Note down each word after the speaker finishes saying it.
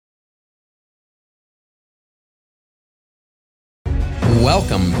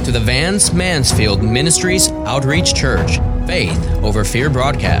Welcome to the Vance Mansfield Ministries Outreach Church Faith Over Fear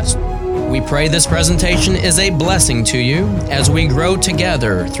broadcast. We pray this presentation is a blessing to you as we grow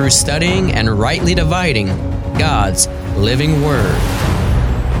together through studying and rightly dividing God's living Word.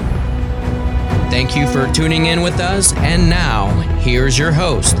 Thank you for tuning in with us, and now, here's your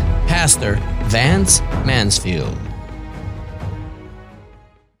host, Pastor Vance Mansfield.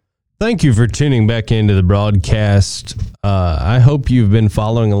 Thank you for tuning back into the broadcast. I hope you've been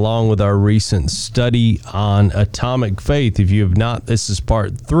following along with our recent study on atomic faith. If you have not, this is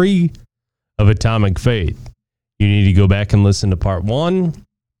part 3 of Atomic Faith. You need to go back and listen to part 1,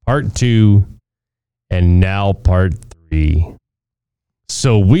 part 2, and now part 3.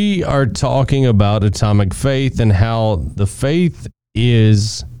 So we are talking about atomic faith and how the faith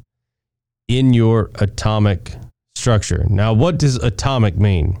is in your atomic structure. Now, what does atomic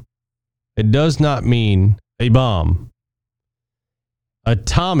mean? It does not mean a bomb.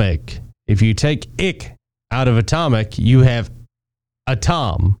 Atomic, if you take ick out of atomic, you have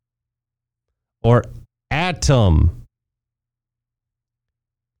atom or atom.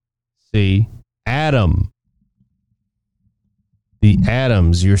 See, atom. The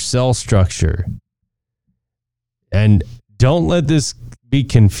atoms, your cell structure. And don't let this be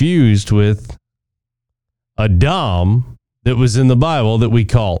confused with Adam that was in the Bible that we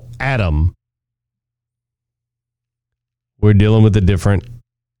call Adam. We're dealing with a different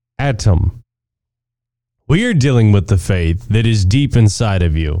atom. We are dealing with the faith that is deep inside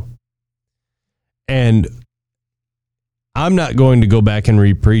of you. And I'm not going to go back and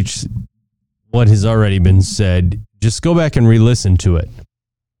re-preach what has already been said. Just go back and re-listen to it.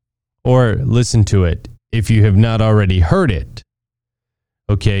 Or listen to it if you have not already heard it.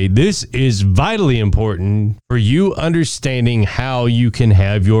 Okay, this is vitally important for you understanding how you can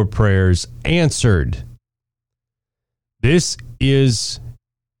have your prayers answered. This is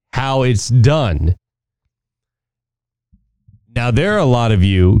how it's done. Now, there are a lot of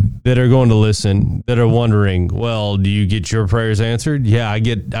you that are going to listen that are wondering, well, do you get your prayers answered? Yeah, I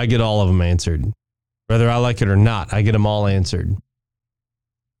get all of them answered. Whether I like it or not, I get them all answered.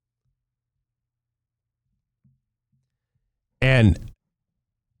 And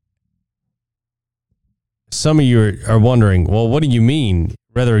some of you are wondering, well, what do you mean,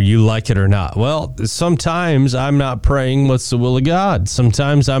 whether you like it or not? Well, sometimes I'm not praying what's the will of God.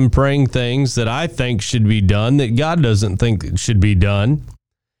 Sometimes I'm praying things that I think should be done that God doesn't think should be done.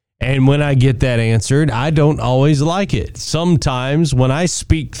 And when I get that answered, I don't always like it. Sometimes when I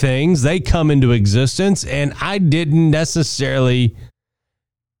speak things, they come into existence, and I didn't necessarily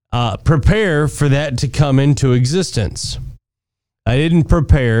prepare for that to come into existence. I didn't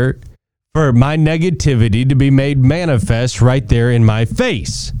prepare for my negativity to be made manifest right there in my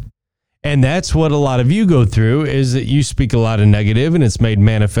face. And that's what a lot of you go through, is that you speak a lot of negative and it's made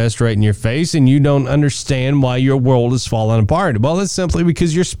manifest right in your face, and you don't understand why your world is falling apart. Well, it's simply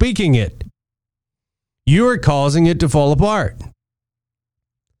because you're speaking it. You are causing it to fall apart.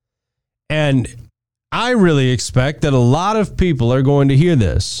 And I really expect that a lot of people are going to hear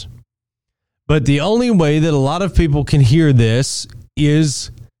this. But the only way that a lot of people can hear this is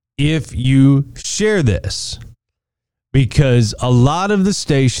if you share this, because a lot of the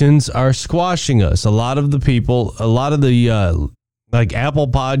stations are squashing us. A lot of the people, a lot of the like Apple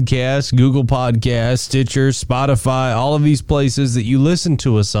Podcasts, Google Podcasts, Stitcher, Spotify, all of these places that you listen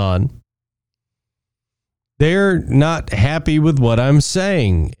to us on, they're not happy with what I'm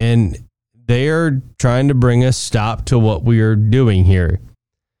saying, and they're trying to bring a stop to what we are doing here.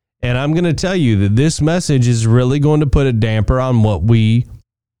 And I'm going to tell you that this message is really going to put a damper on what we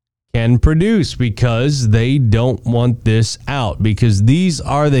can produce, because they don't want this out, because these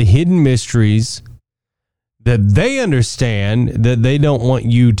are the hidden mysteries that they understand that they don't want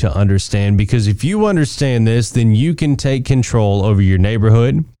you to understand. Because if you understand this, then you can take control over your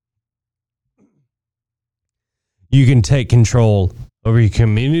neighborhood. You can take control over your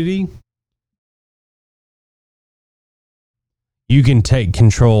community. You can take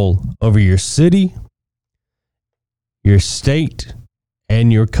control over your city, your state,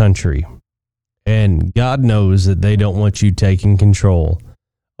 and your country. And God knows that they don't want you taking control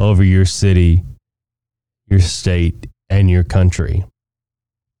over your city, your state, and your country.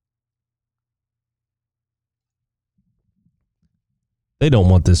 They don't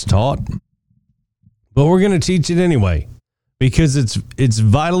want this taught. But we're going to teach it anyway, because it's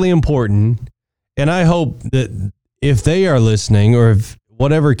vitally important. And I hope that if they are listening, or if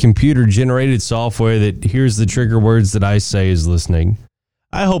whatever computer generated software that hears the trigger words that I say is listening,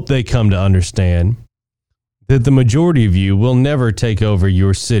 I hope they come to understand that the majority of you will never take over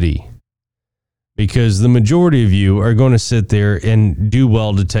your city. because the majority of you are going to sit there and do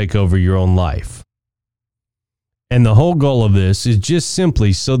well to take over your own life. And the whole goal of this is just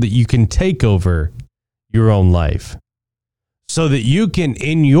simply so that you can take over your own life, so that you can,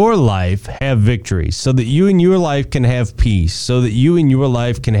 in your life, have victory, so that you in your life can have peace, so that you in your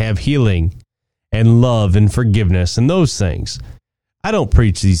life can have healing and love and forgiveness and those things. I don't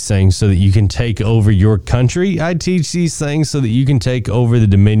preach these things so that you can take over your country. I teach these things so that you can take over the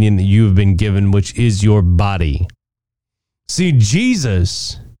dominion that you have been given, which is your body. See,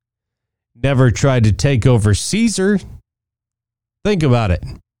 Jesus never tried to take over Caesar. Think about it.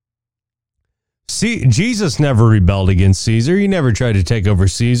 See, Jesus never rebelled against Caesar. He never tried to take over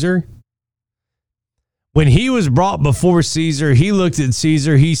Caesar. When he was brought before Caesar, he looked at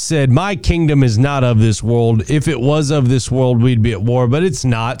Caesar. He said, my kingdom is not of this world. If it was of this world, we'd be at war, but it's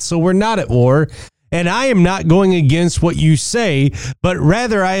not. So we're not at war. And I am not going against what you say, but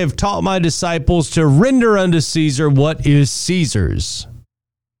rather I have taught my disciples to render unto Caesar what is Caesar's.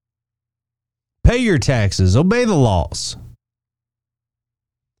 Pay your taxes. Obey the laws.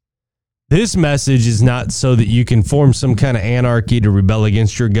 This message is not so that you can form some kind of anarchy to rebel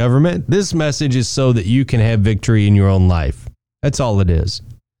against your government. This message is so that you can have victory in your own life. That's all it is.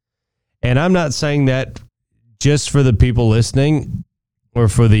 And I'm not saying that just for the people listening or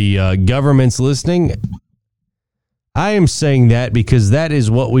for the governments listening. I am saying that because that is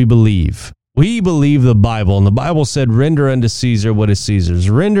what we believe. We believe the Bible, and the Bible said, render unto Caesar what is Caesar's.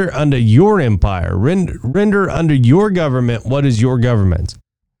 Render unto your empire. Render unto your government what is your government.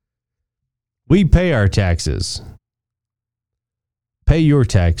 We pay our taxes. Pay your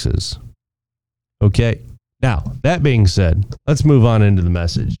taxes. Okay? Now, that being said, let's move on into the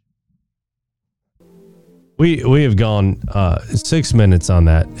message. We have gone 6 minutes on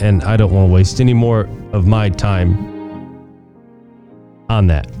that, and I don't want to waste any more of my time on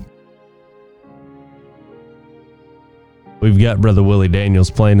that. We've got Brother Willie Daniels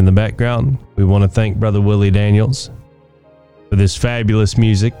playing in the background. We want to thank Brother Willie Daniels for this fabulous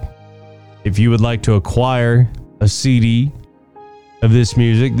music. If you would like to acquire a CD of this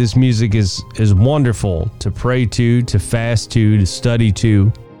music is wonderful to pray to fast to study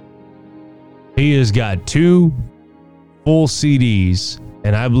to. He has got 2 full CDs,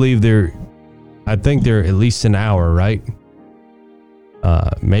 and I believe they're at least an hour, right?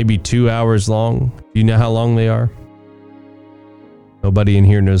 Maybe 2 hours long. Do you know how long they are? Nobody in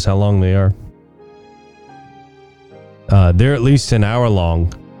here knows how long they are. They're at least an hour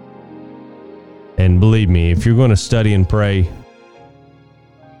long. And believe me, if you're going to study and pray,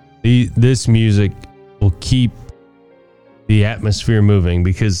 this music will keep the atmosphere moving,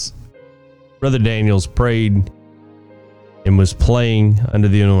 because Brother Daniels prayed and was playing under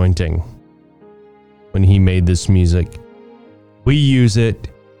the anointing when he made this music. We use it,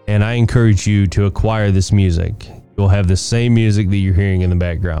 and I encourage you to acquire this music. You'll have the same music that you're hearing in the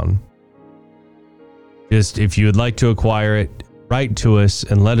background. Just if you would like to acquire it, write to us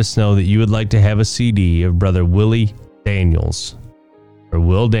and let us know that you would like to have a CD of Brother Willie Daniels, or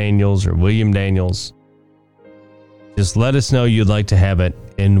Will Daniels, or William Daniels. Just let us know you'd like to have it,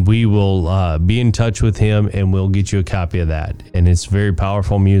 and we will be in touch with him, and we'll get you a copy of that. And it's very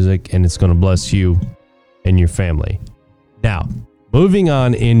powerful music, and it's going to bless you and your family. Now, moving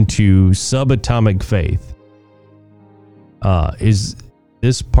on into subatomic faith. Is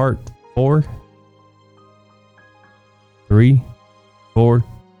this part 4? 3? 4?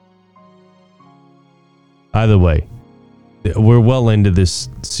 Either way, we're well into this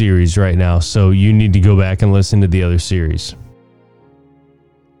series right now, so you need to go back and listen to the other series.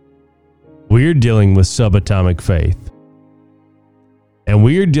 We're dealing with subatomic faith, and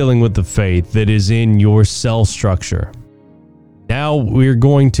we are dealing with the faith that is in your cell structure. Now we're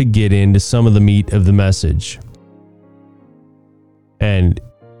going to get into some of the meat of the message. And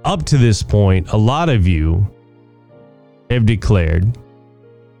up to this point, a lot of you have declared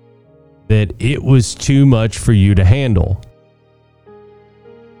that it was too much for you to handle.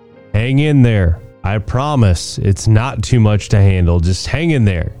 Hang in there. I promise it's not too much to handle. Just hang in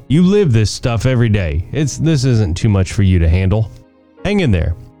there. You live this stuff every day. This isn't too much for you to handle. Hang in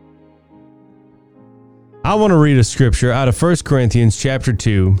there. I want to read a scripture out of 1 Corinthians chapter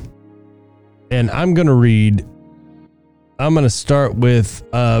 2, and I'm going to start with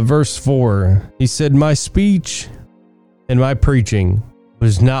verse 4. He said, my speech and my preaching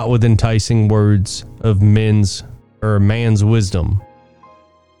was not with enticing words of man's wisdom.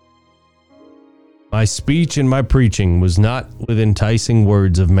 My speech and my preaching was not with enticing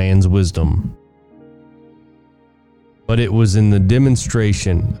words of man's wisdom, but it was in the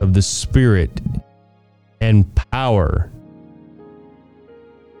demonstration of the Spirit and power.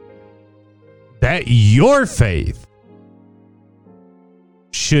 that your faith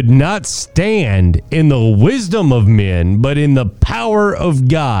should not stand in the wisdom of men, but in the power of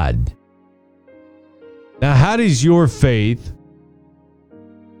God. Now, how does your faith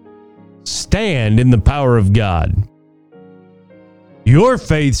stand in the power of God? Your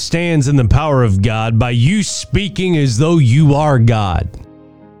faith stands in the power of God by you speaking as though you are God.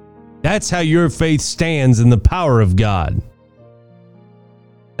 That's how your faith stands in the power of God.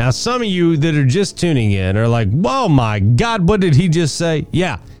 Now, some of you that are just tuning in are like, whoa, my God, what did he just say?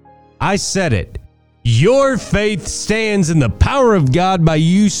 Yeah, I said it. Your faith stands in the power of God by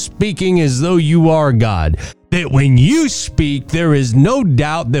you speaking as though you are God. That when you speak, there is no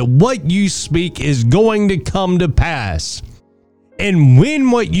doubt that what you speak is going to come to pass. And when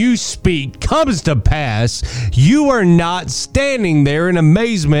what you speak comes to pass, you are not standing there in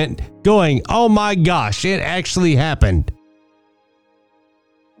amazement going, oh my gosh, it actually happened.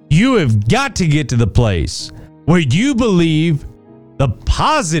 You have got to get to the place where you believe the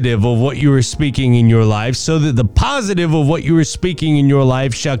positive of what you are speaking in your life, so that the positive of what you are speaking in your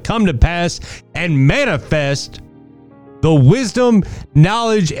life shall come to pass and manifest the wisdom,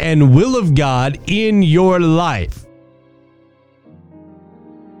 knowledge, and will of God in your life.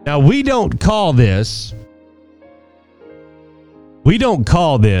 Now, we don't call this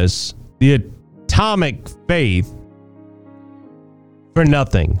the atomic faith for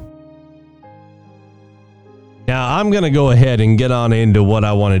nothing. Now, I'm going to go ahead and get on into what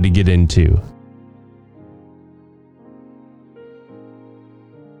I wanted to get into.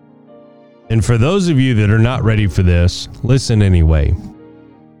 And for those of you that are not ready for this, listen anyway.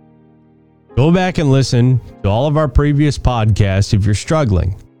 Go back and listen to all of our previous podcasts if you're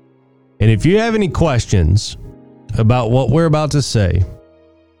struggling. And if you have any questions about what we're about to say,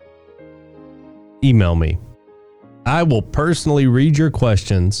 email me. I will personally read your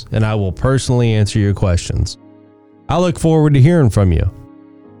questions and I will personally answer your questions. I look forward to hearing from you.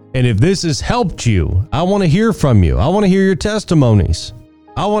 And if this has helped you, I want to hear from you. I want to hear your testimonies.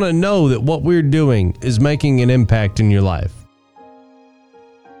 I want to know that what we're doing is making an impact in your life.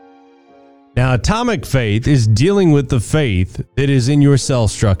 Now, atomic faith is dealing with the faith that is in your cell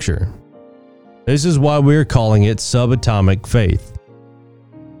structure. This is why we're calling it subatomic faith.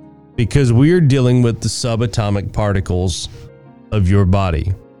 Because we're dealing with the subatomic particles of your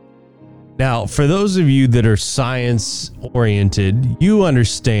body. Now, for those of you that are science-oriented, you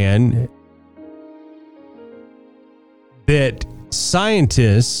understand that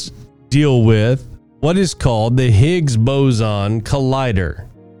scientists deal with what is called the Higgs boson collider,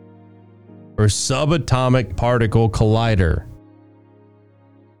 or subatomic particle collider,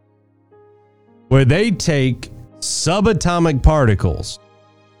 where they take subatomic particles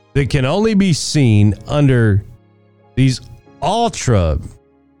that can only be seen under these ultra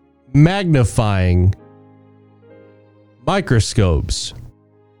magnifying microscopes,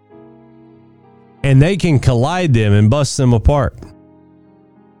 and they can collide them and bust them apart.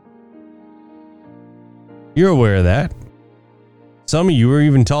 You're aware of that. Some of you were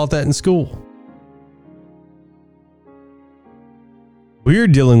even taught that in school. We're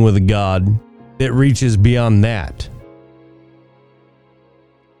dealing with a God that reaches beyond that.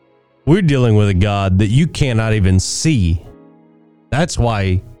 We're dealing with a God that you cannot even see. That's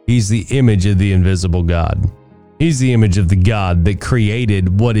why he's the image of the invisible God. He's the image of the God that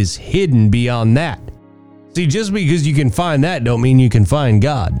created what is hidden beyond that. See, just because you can find that don't mean you can find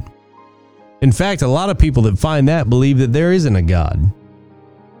God. In fact, a lot of people that find that believe that there isn't a God.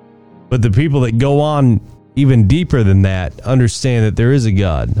 But the people that go on even deeper than that understand that there is a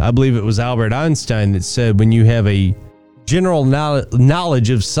God. I believe it was Albert Einstein that said when you have a general knowledge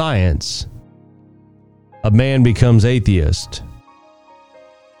of science, a man becomes atheist.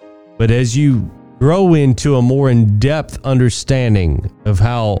 But as you grow into a more in-depth understanding of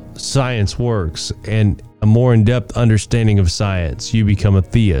how science works and a more in-depth understanding of science, you become a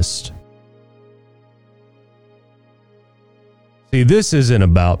theist. See, this isn't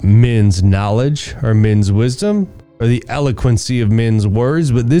about men's knowledge or men's wisdom or the eloquency of men's words,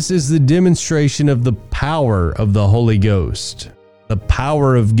 but this is the demonstration of the power of the Holy Ghost, the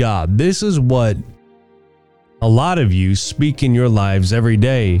power of God. This is what a lot of you speak in your lives every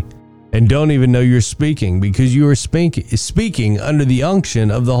day and don't even know you're speaking, because you are speaking under the unction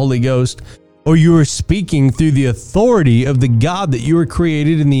of the Holy Ghost, or you are speaking through the authority of the God that you were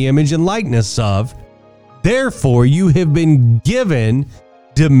created in the image and likeness of. Therefore, you have been given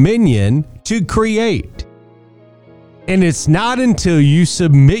dominion to create. And it's not until you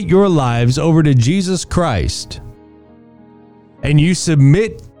submit your lives over to Jesus Christ and you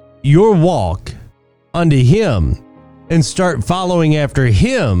submit your walk unto Him and start following after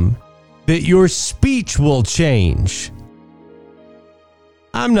Him that your speech will change.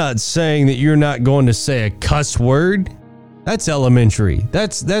 I'm not saying that you're not going to say a cuss word. That's elementary.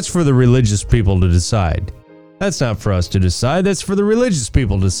 That's for the religious people to decide. That's not for us to decide. That's for the religious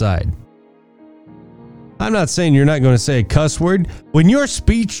people to decide. I'm not saying you're not going to say a cuss word. When your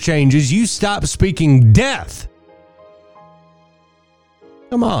speech changes, you stop speaking death.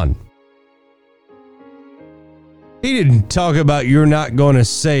 Come on. He didn't talk about you're not going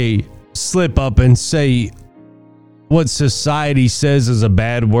to slip up and say what society says is a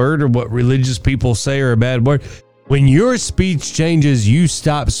bad word or what religious people say are a bad word. When your speech changes, you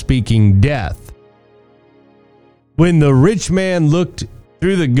stop speaking death. When the rich man looked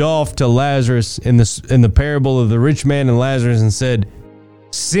through the gulf to Lazarus in the parable of the rich man and Lazarus and said,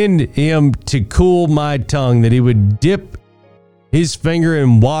 "Send him to cool my tongue," that he would dip his finger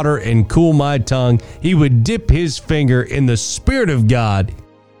in water and cool my tongue. He would dip his finger in the Spirit of God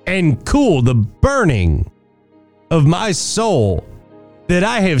and cool the burning of my soul that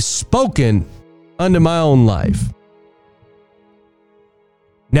I have spoken unto my own life.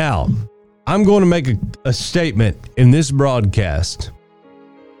 Now, I'm going to make a statement in this broadcast.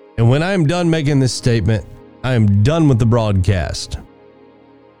 And when I am done making this statement, I am done with the broadcast.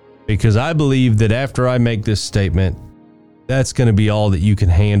 Because I believe that after I make this statement, that's going to be all that you can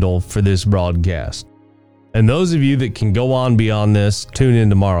handle for this broadcast. And those of you that can go on beyond this, tune in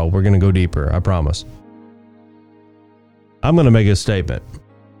tomorrow. We're going to go deeper, I promise. I'm going to make a statement.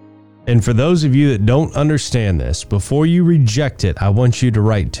 And for those of you that don't understand this, before you reject it, I want you to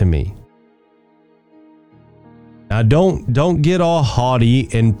write to me. Now, don't get all haughty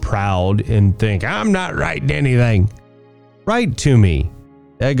and proud and think, I'm not writing anything. Write to me.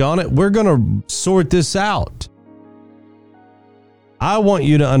 Daggone it, we're going to sort this out. I want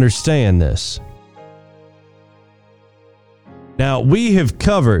you to understand this. Now, we have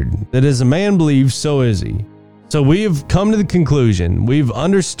covered that as a man believes, so is he. So we have come to the conclusion, we've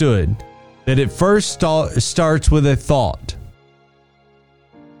understood that it first starts with a thought.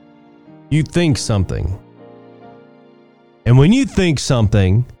 You think something. And when you think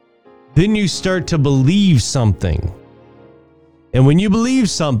something, then you start to believe something. And when you believe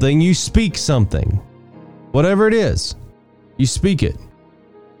something, you speak something. Whatever it is, you speak it.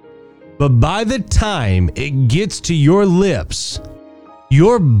 But by the time it gets to your lips,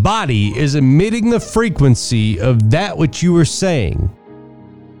 your body is emitting the frequency of that which you are saying.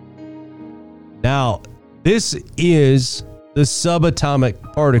 Now, this is the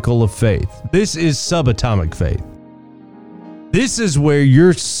subatomic particle of faith. This is subatomic faith. This is where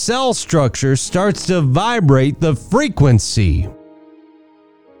your cell structure starts to vibrate the frequency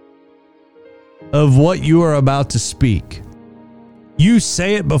of what you are about to speak. You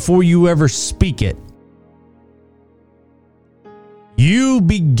say it before you ever speak it. You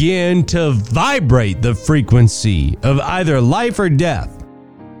begin to vibrate the frequency of either life or death.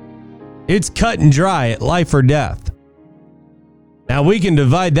 It's cut and dry at life or death. Now we can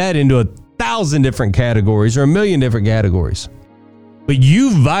divide that into 1,000 different categories or 1,000,000 different categories. But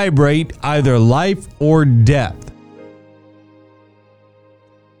you vibrate either life or death.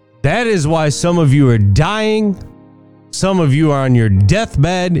 That is why some of you are dying, some of you are on your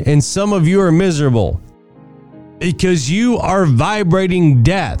deathbed, and some of you are miserable. Because you are vibrating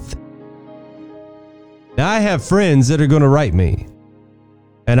death. Now, I have friends that are going to write me,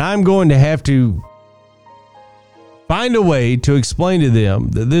 and I'm going to have to find a way to explain to them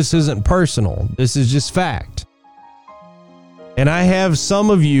that this isn't personal. This is just fact. And I have some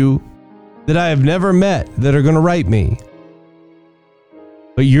of you that I have never met that are going to write me.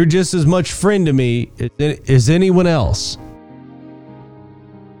 But you're just as much friend to me as anyone else.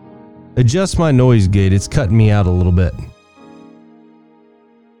 Adjust my noise gate. It's cutting me out a little bit.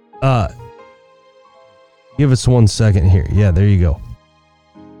 Give us 1 second here. Yeah, there you go.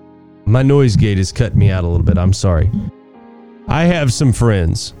 My noise gate is cutting me out a little bit. I'm sorry. I have some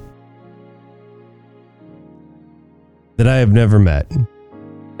friends that I have never met.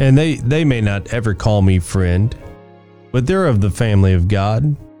 And they may not ever call me friend, but they're of the family of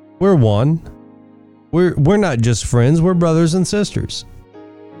God. We're one. We're not just friends, we're brothers and sisters.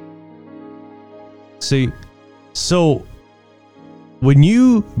 See, so when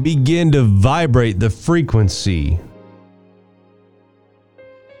you begin to vibrate the frequency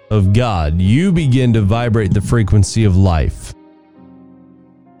of God, you begin to vibrate the frequency of life.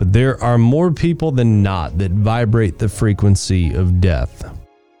 But there are more people than not that vibrate the frequency of death.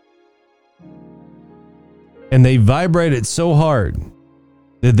 And they vibrate it so hard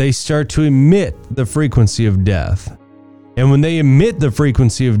that they start to emit the frequency of death. And when they emit the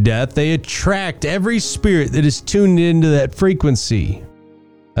frequency of death, they attract every spirit that is tuned into that frequency.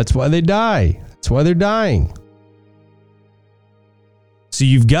 That's why they die. That's why they're dying. So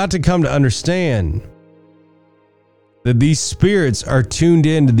you've got to come to understand that these spirits are tuned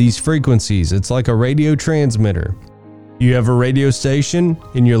into these frequencies. It's like a radio transmitter. You have a radio station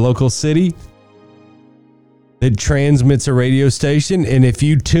in your local city that transmits a radio station, and if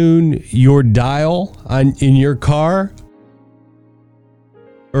you tune your dial in your car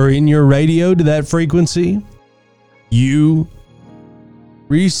or in your radio to that frequency, you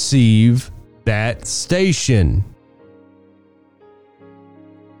receive that station.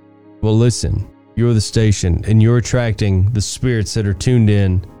 Well, listen, you're the station, and you're attracting the spirits that are tuned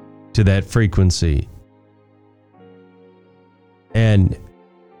in to that frequency. And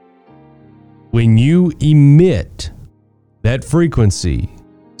when you emit that frequency,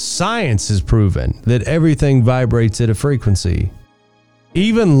 science has proven that everything vibrates at a frequency.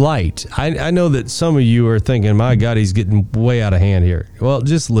 Even light. I know that some of you are thinking, my God, he's getting way out of hand here. Well,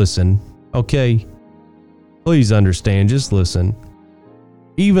 just listen, okay? Please understand, just listen.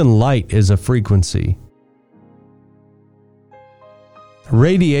 Even light is a frequency.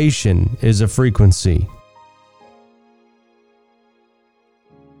 Radiation is a frequency.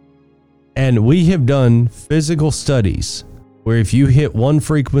 And we have done physical studies where if you hit one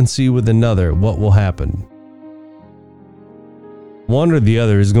frequency with another, what will happen? One or the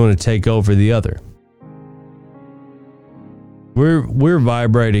other is going to take over the other. We're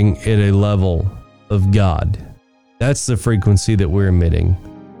vibrating at a level of God. That's the frequency that we're emitting.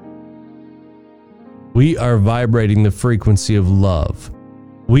 We are vibrating the frequency of love.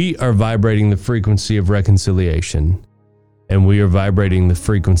 We are vibrating the frequency of reconciliation. And we are vibrating the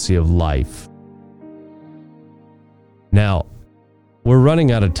frequency of life. Now, we're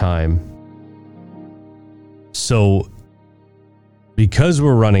running out of time. So, because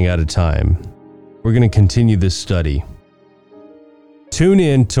we're running out of time, we're going to continue this study. Tune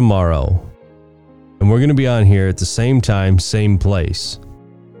in tomorrow, and we're going to be on here at the same time, same place.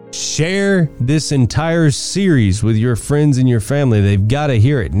 Share this entire series with your friends and your family. They've got to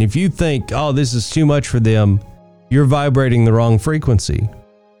hear it. And if you think, oh, this is too much for them, you're vibrating the wrong frequency.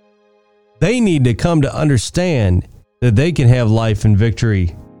 They need to come to understand that they can have life and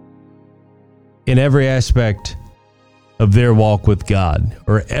victory in every aspect of their walk with God,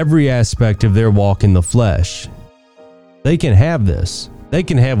 or every aspect of their walk in the flesh. They can have this. They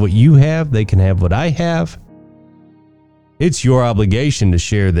can have what you have. They can have what I have. It's your obligation to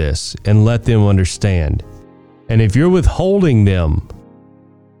share this and let them understand. And if you're withholding them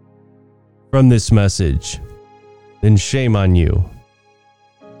from this message, then shame on you.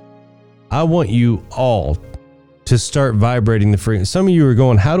 I want you all to start vibrating the frequency. Some of you are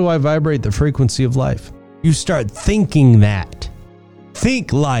going, how do I vibrate the frequency of life? You start thinking that.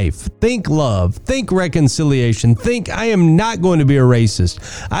 Think life, think love, think reconciliation, think I am not going to be a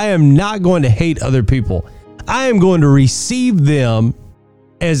racist. I am not going to hate other people. I am going to receive them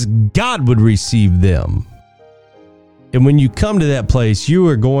as God would receive them. And when you come to that place, you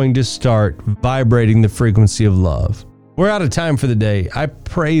are going to start vibrating the frequency of love. We're out of time for the day. I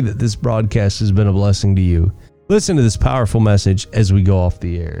pray that this broadcast has been a blessing to you. Listen to this powerful message as we go off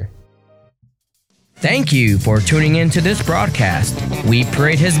the air. Thank you for tuning in to this broadcast. We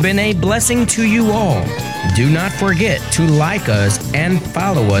pray it has been a blessing to you all. Do not forget to like us and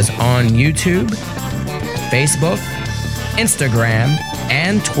follow us on YouTube, Facebook, Instagram,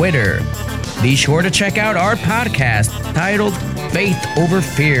 and Twitter. Be sure to check out our podcast titled Faith Over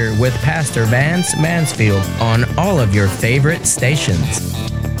Fear with Pastor Vance Mansfield on all of your favorite stations.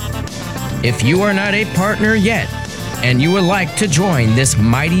 If you are not a partner yet, and you would like to join this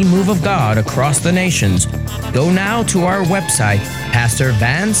mighty move of God across the nations, go now to our website,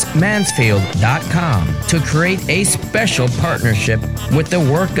 PastorVanceMansfield.com, to create a special partnership with the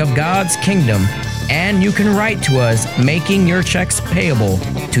work of God's kingdom, and you can write to us making your checks payable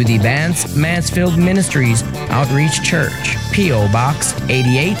to the Vance Mansfield Ministries Outreach Church, P.O. Box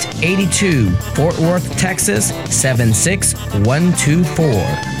 8882, Fort Worth, Texas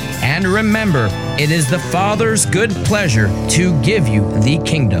 76124. And remember, it is the Father's good pleasure to give you the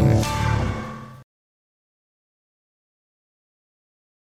kingdom.